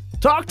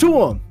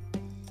him.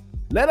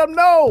 Let him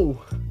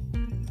know.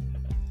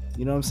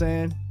 You know what I'm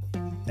saying?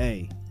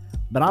 Hey,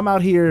 but I'm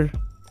out here,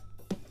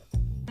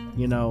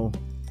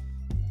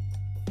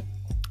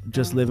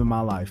 just living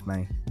my life,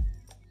 man.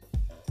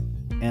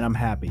 And I'm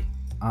happy.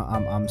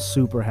 I'm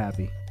super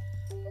happy.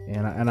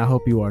 And I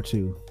hope you are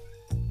too.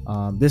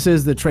 This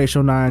is the Trey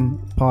Show 9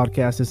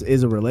 podcast. This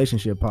is a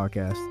relationship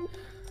podcast.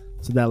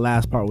 So that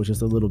last part was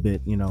just a little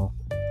bit,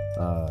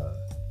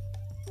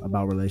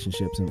 about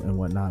relationships and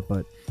whatnot.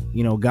 But,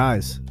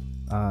 guys,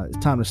 it's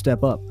time to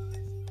step up.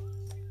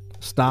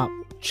 Stop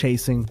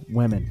chasing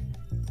women.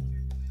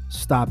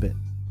 Stop it.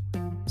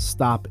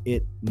 Stop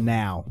it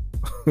now.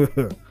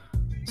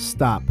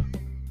 Stop.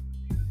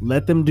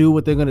 Let them do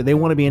what they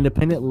want to be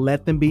independent.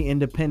 Let them be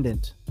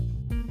independent.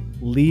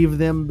 Leave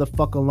them the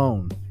fuck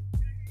alone.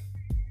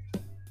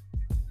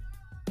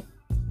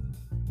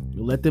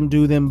 Let them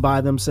do them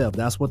by themselves.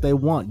 That's what they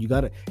want.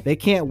 They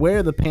can't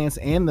wear the pants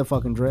and the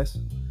fucking dress.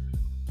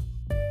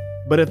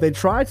 But if they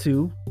try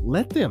to,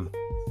 let them.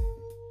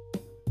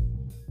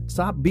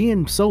 Stop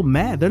being so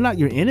mad. They're not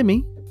your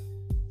enemy.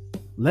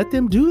 Let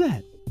them do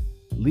that.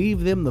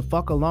 Leave them the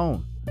fuck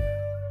alone.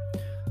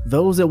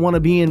 Those that want to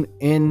be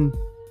in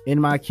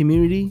my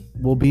community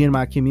will be in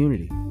my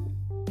community.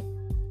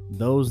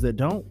 those that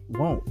don't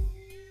won't.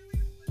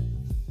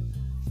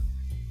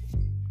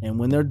 And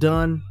when they're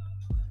done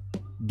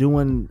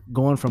going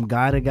from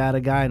guy to guy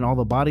to guy and all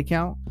the body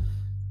count,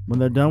 when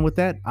they're done with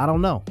that, I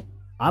don't know.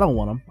 I don't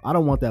want them. I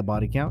don't want that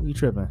body count. You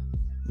tripping.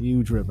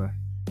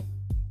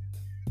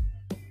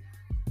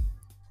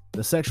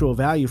 The sexual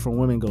value for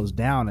women goes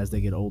down as they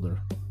get older.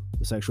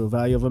 The sexual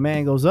value of a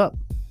man goes up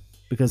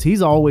because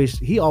he always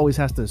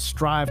has to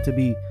strive to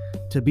be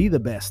the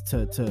best,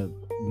 to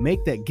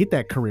make that, get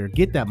that career,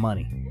 get that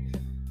money.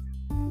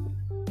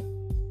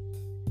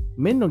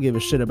 Men don't give a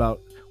shit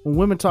about when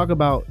women talk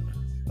about,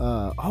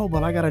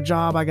 but I got a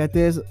job, I got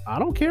this. I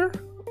don't care.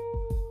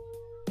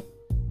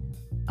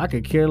 I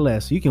could care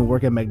less. You can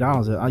work at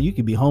McDonald's. You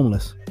could be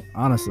homeless,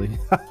 honestly.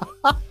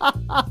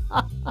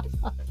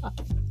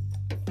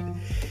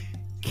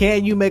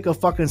 Can you make a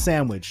fucking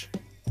sandwich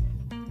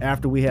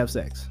after we have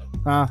sex?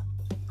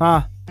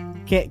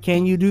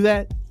 Can you do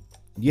that?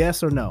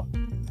 Yes or no?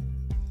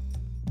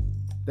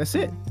 That's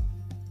it.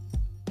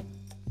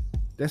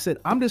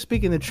 I'm just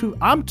speaking the truth.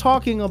 I'm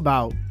talking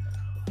about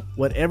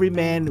what every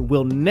man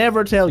will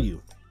never tell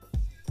you.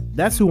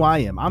 That's who I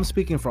am. I'm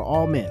speaking for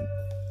all men,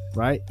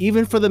 right?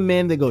 Even for the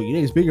men that go, you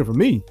ain't speaking for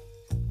me.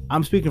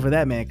 I'm speaking for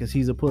that man because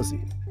he's a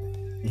pussy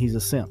and he's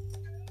a simp.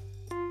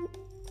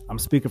 I'm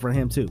speaking for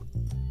him too.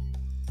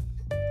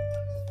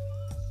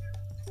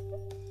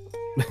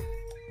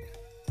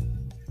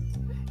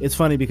 It's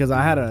funny because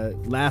I had a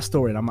last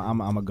story, and I'm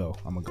gonna go.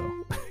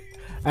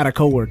 I had a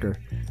coworker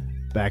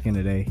back in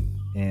the day,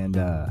 and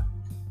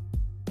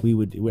we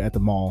were at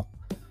the mall,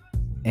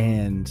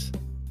 and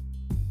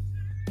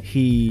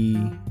he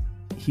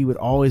would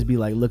always be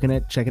like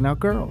checking out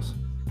girls,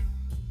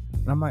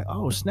 and I'm like,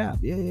 oh snap,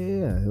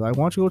 yeah. Like,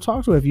 why don't you go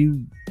talk to her?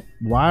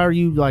 Why are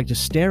you like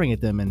just staring at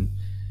them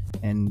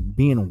and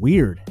being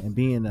weird and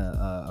being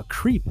a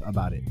creep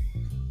about it?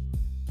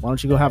 Why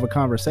don't you go have a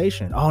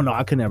conversation? Oh no,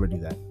 I could never do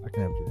that.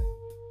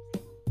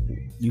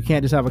 You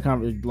can't just have a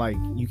conversation. Like,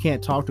 you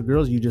can't talk to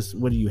girls.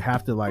 What do you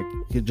have to, like,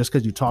 just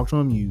because you talk to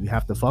them, you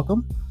have to fuck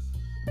them?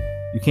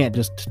 You can't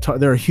just talk.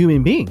 They're a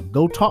human being.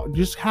 Go talk.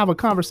 Just have a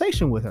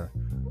conversation with her.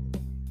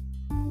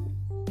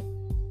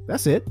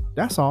 That's it.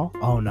 That's all.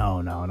 Oh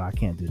no, I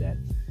can't do that.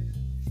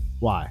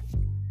 Why?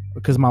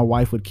 Because my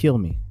wife would kill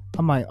me.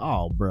 I'm like,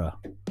 oh, bruh.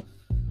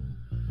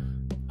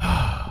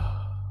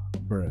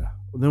 Bruh.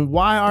 Then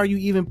why are you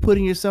even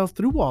putting yourself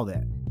through all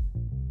that?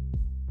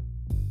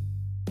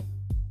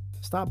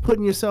 Stop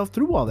putting yourself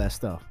through all that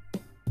stuff.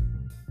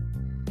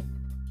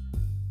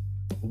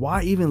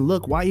 Why even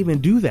look? Why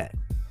even do that?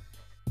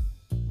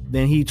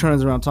 Then he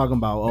turns around talking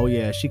about, oh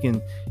yeah, she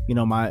can,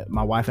 my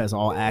wife has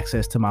all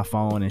access to my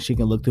phone and she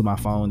can look through my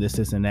phone, this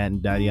and that,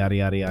 and yada yada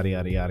yada yada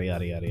yada yada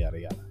yada yada yada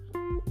yada.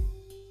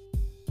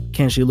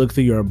 Can she look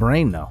through your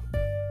brain though?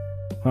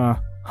 Huh?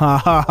 Ha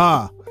ha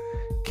ha.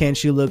 Can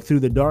she look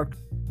through the dark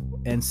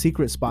and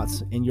secret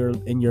spots in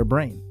your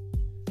brain?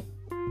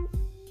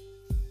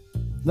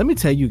 Let me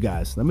tell you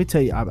guys.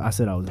 I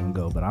said I was gonna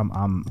go, but I'm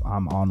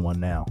on one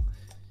now.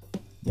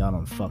 Y'all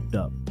done fucked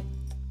up.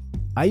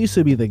 I used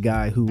to be the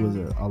guy who was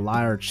a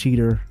liar,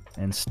 cheater,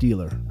 and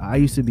stealer. I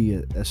used to be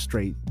a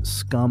straight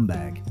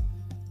scumbag.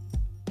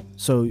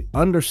 So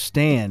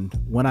understand,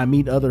 when I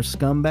meet other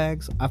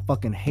scumbags, I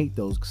fucking hate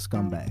those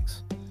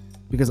scumbags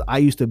because I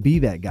used to be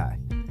that guy.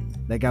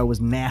 That guy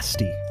was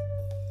nasty,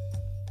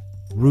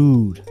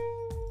 rude,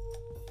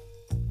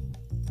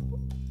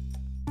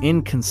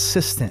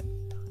 inconsistent.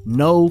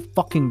 No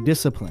fucking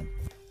discipline.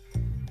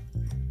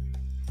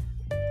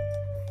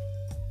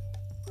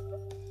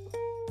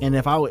 And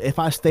if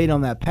I stayed on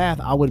that path,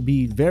 I would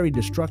be very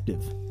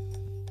destructive.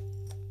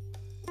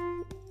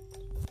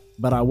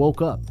 But I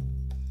woke up.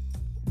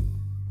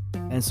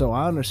 And so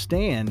I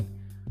understand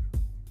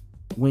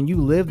when you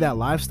live that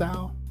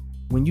lifestyle,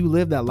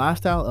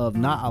 of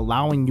not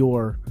allowing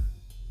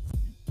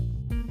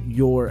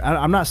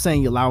I'm not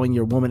saying allowing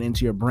your woman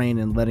into your brain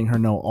and letting her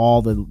know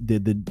all the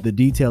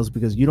details,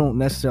 because you don't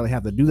necessarily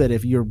have to do that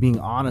if you're being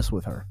honest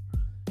with her.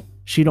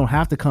 She don't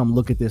have to come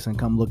look at this and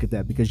come look at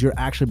that, because you're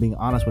actually being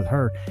honest with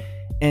her.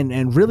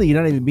 And really,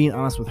 you're not even being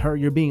honest with her.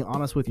 You're being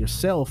honest with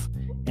yourself,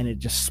 and it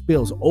just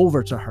spills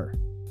over to her.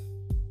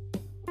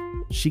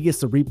 She gets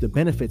to reap the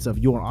benefits of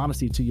your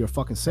honesty to your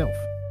fucking self.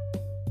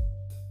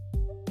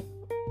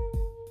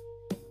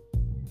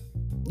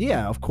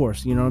 Yeah, of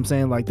course. You know what I'm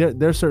saying? Like,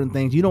 there's certain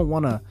things you don't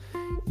want to,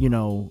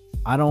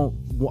 I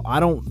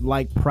don't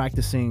like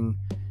practicing,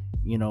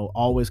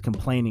 always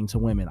complaining to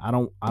women. I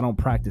don't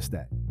practice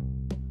that.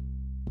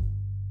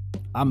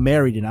 I'm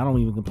married and I don't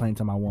even complain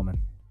to my woman.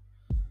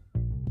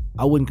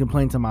 I wouldn't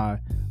complain to my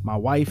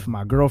wife,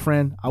 my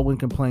girlfriend. I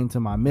wouldn't complain to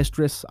my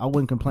mistress. I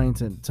wouldn't complain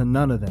to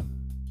none of them.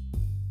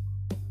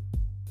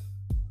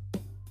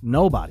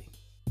 Nobody.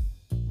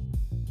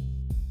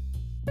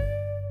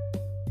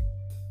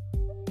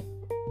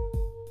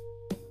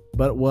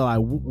 But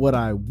what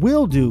I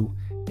will do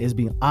is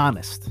be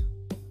honest,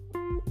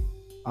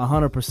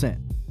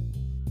 100%.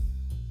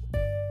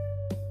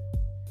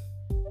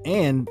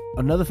 And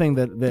another thing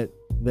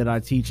that I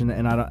teach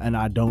and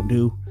I don't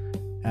do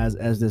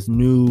as this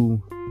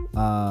new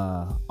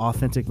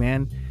authentic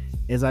man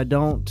is I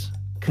don't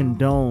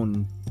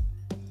condone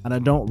and I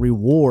don't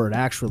reward,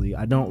 actually,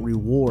 I don't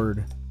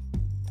reward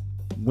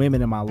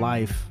women in my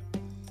life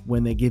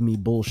when they give me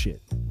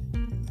bullshit.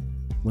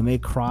 When they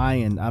cry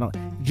and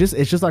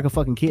it's just like a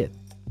fucking kid.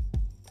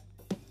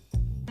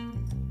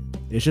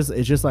 It's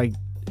just like,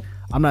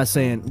 I'm not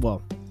saying,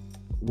 well,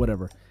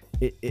 whatever.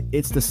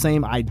 It's the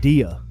same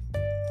idea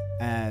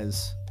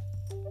as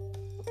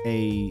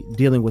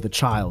dealing with a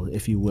child,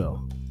 if you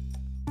will.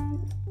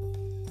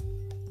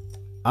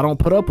 I don't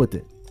put up with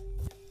it.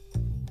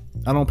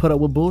 I don't put up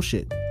with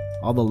bullshit.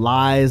 All the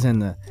lies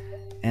and the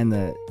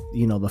the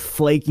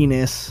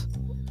flakiness,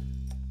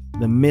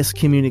 the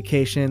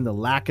miscommunication, the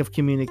lack of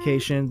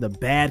communication, the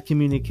bad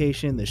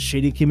communication, the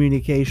shitty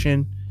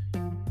communication,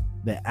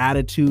 the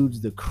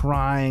attitudes, the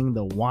crying,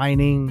 the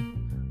whining.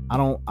 I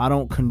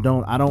don't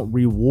condone, I don't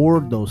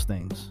reward those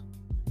things.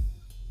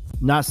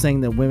 Not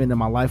saying that women in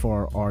my life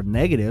are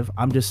negative.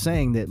 I'm just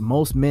saying that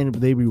most men,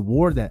 they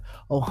reward that.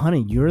 Oh,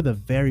 honey, you're the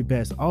very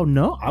best. Oh,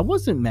 no, I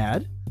wasn't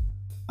mad.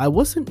 I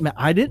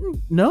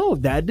didn't know.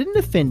 That didn't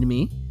offend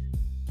me.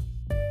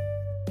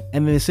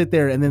 And then they sit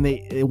there and then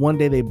one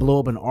day they blow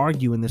up and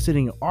argue, and they're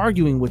sitting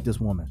arguing with this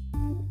woman.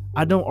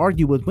 I don't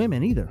argue with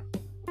women either.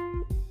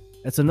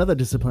 That's another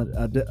discipline.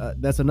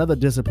 That's another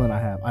discipline I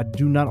have. I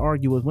do not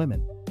argue with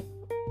women.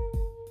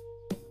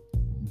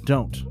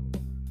 Don't.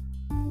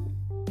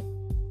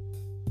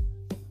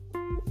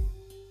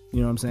 You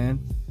know what I'm saying?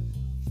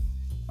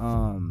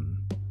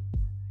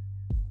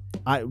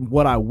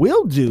 What I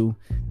will do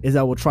is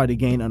I will try to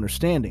gain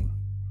understanding.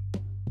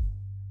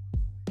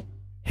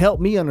 Help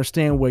me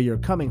understand where you're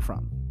coming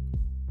from.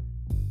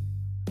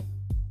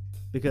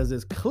 Because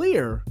it's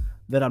clear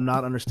that I'm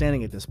not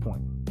understanding at this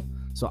point.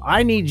 So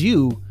I need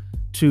you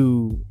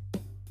to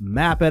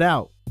map it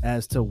out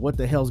as to what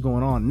the hell's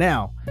going on.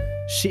 Now,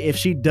 if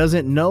she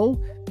doesn't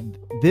know,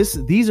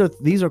 these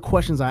are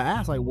questions I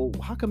ask, like, well,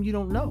 how come you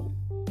don't know?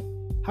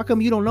 How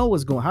come you don't know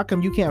what's going on? How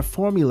come you can't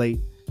formulate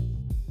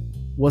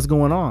what's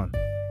going on?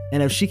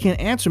 And if she can't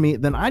answer me,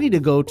 then I need to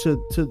go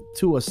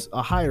to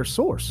a higher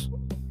source,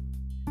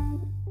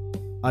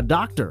 a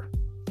doctor.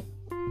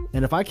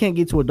 And if I can't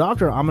get to a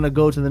doctor, I'm going to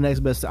go to the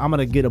next best. I'm going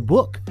to get a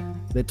book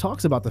that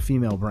talks about the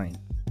female brain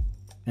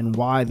and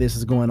why this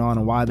is going on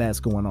and why that's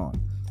going on.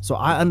 So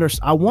I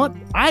want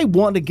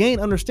to gain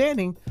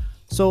understanding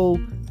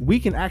so we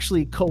can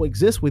actually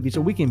coexist with each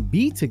other. We can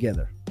be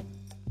together.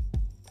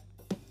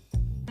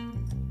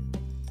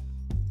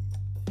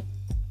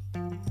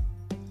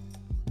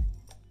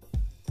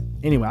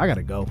 Anyway, I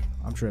gotta go.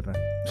 I'm tripping.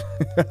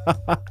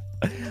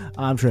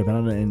 I'm tripping.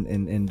 I don't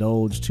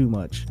indulge too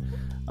much.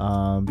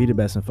 Be the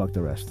best and fuck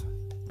the rest.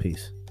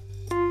 Peace.